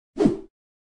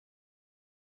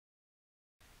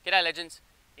G'day legends.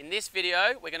 In this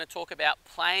video we're going to talk about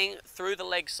playing through the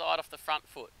leg side off the front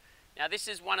foot. Now this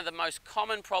is one of the most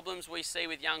common problems we see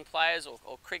with young players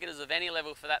or cricketers of any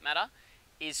level for that matter,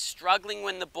 is struggling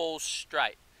when the ball's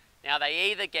straight. Now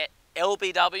they either get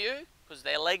LBW because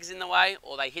their leg's in the way,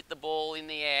 or they hit the ball in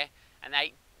the air, and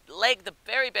the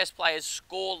very best players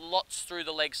score lots through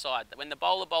the leg side. When the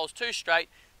bowler bowls too straight,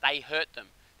 they hurt them.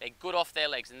 They're good off their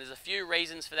legs, and there's a few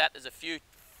reasons for that. There's a few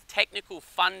technical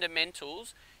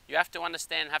fundamentals you have to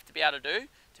understand and have to be able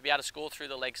to score through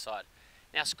the leg side.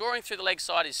 Now scoring through the leg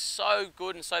side is so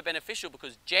good and so beneficial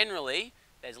because generally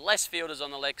there's less fielders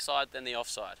on the leg side than the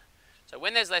offside. So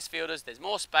when there's less fielders, there's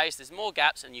more space, there's more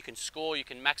gaps, and you can score, you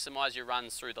can maximise your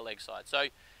runs through the leg side. So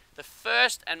the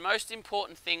first and most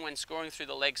important thing when scoring through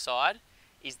the leg side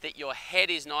is that your head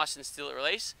is nice and still at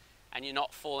release and you're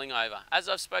not falling over. As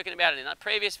I've spoken about it in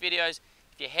previous videos,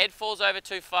 if your head falls over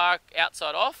too far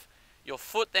outside off, your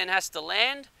foot then has to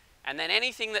land, and then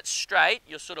anything that's straight,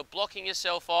 you're sort of blocking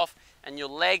yourself off and your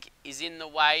leg is in the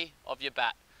way of your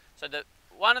bat. So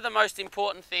one of the most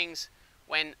important things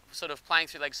when sort of playing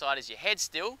through leg side is your head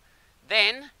still.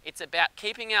 Then it's about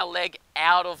keeping our leg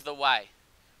out of the way.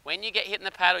 When you get hit in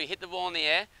the pad or you hit the ball in the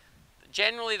air,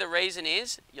 generally the reason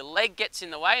is your leg gets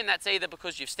in the way, and that's either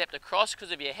because you've stepped across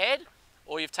because of your head,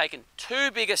 or you've taken too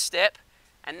big a step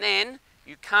and then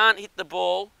you can't hit the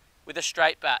ball with a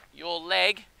straight bat. Your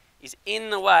leg is in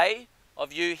the way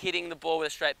of you hitting the ball with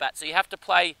a straight bat. So you have to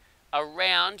play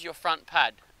around your front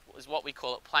pad, is what we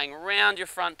call it, playing around your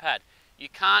front pad. You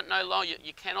cannot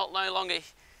no longer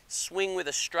swing with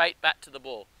a straight bat to the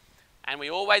ball. And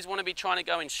we always want to be trying to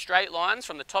go in straight lines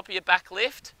from the top of your back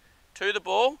lift to the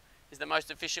ball is the most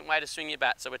efficient way to swing your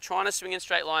bat. So we're trying to swing in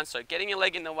straight lines, so getting your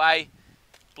leg in the way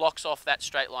blocks off that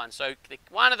straight line. So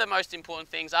one of the most important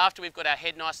things after we've got our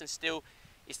head nice and still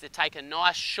is to take a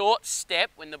nice short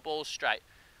step when the ball's straight.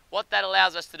 What that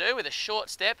allows us to do with a short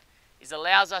step is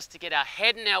allows us to get our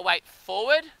head and our weight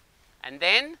forward and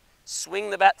then swing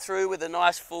the bat through with a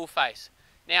nice full face.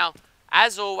 Now,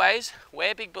 as always,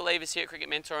 we're big believers here at Cricket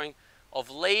Mentoring of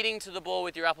leading to the ball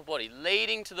with your upper body,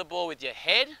 leading to the ball with your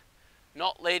head,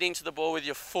 not leading to the ball with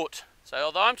your foot. So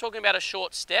although I'm talking about a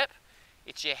short step,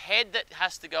 it's your head that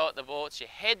has to go at the ball, it's your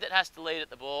head that has to lead at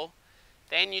the ball.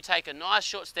 Then you take a nice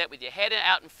short step with your head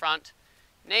out in front,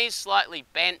 knees slightly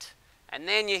bent, and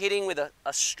then you're hitting with a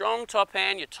strong top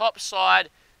hand. Your top side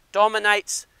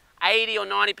dominates 80 or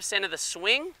 90% of the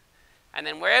swing, and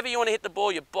then wherever you want to hit the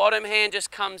ball, your bottom hand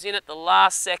just comes in at the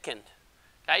last second.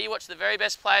 Okay, you watch the very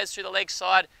best players through the leg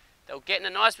side, they'll get in a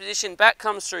nice position, bat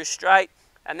comes through straight,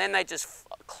 and then they just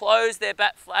close their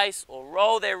bat face or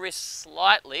roll their wrist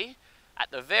slightly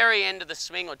at the very end of the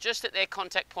swing or just at their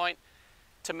contact point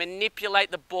to manipulate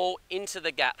the ball into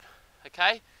the gap.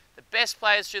 Okay, the best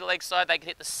players through the leg side, they can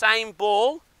hit the same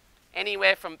ball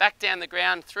anywhere from back down the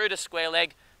ground through to square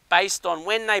leg based on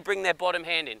when they bring their bottom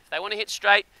hand in. If they want to hit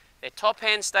straight, their top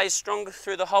hand stays stronger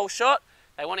through the whole shot.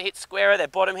 They want to hit squarer, their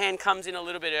bottom hand comes in a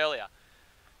little bit earlier.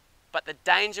 But the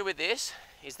danger with this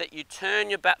is that you turn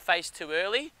your bat face too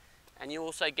early and you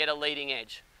also get a leading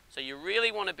edge. So you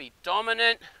really want to be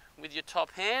dominant with your top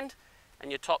hand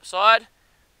and your top side.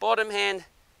 Bottom hand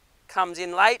comes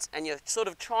in late and you're sort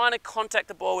of trying to contact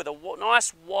the ball with a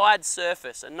nice wide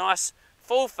surface, a nice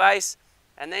full face,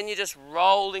 and then you're just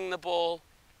rolling the ball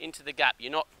into the gap.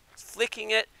 You're not flicking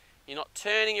it, you're not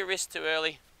turning your wrist too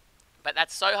early, but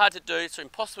that's so hard to do, it's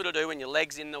impossible to do when your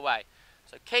leg's in the way.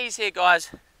 So keys here,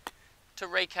 guys, to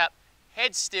recap: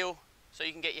 head still so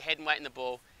you can get your head and weight in the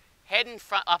ball. Head and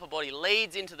front upper body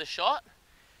leads into the shot.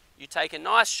 You take a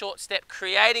nice short step,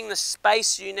 creating the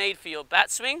space you need for your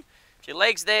bat swing. If your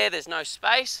leg's there, there's no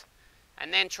space.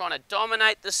 And then trying to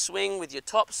dominate the swing with your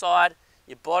top side.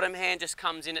 Your bottom hand just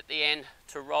comes in at the end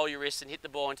to roll your wrist and hit the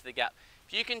ball into the gap.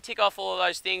 If you can tick off all of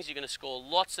those things, you're going to score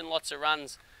lots and lots of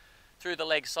runs through the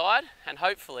leg side. And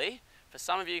hopefully, for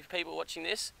some of you people watching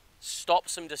this, stop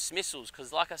some dismissals.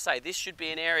 Because like I say, this should be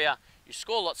an area you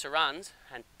score lots of runs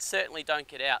and certainly don't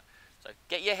get out. So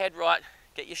get your head right,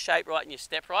 get your shape right and your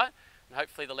step right, and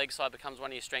hopefully the leg side becomes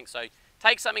one of your strengths. So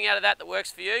take something out of that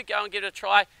works for you, go and give it a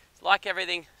try. It's like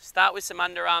everything, start with some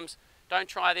underarms. Don't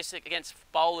try this against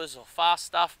bowlers or fast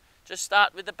stuff. Just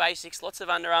start with the basics, lots of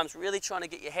underarms, really trying to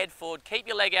get your head forward, keep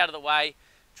your leg out of the way,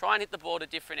 try and hit the ball to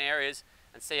different areas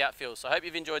and see how it feels. So I hope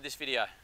you've enjoyed this video.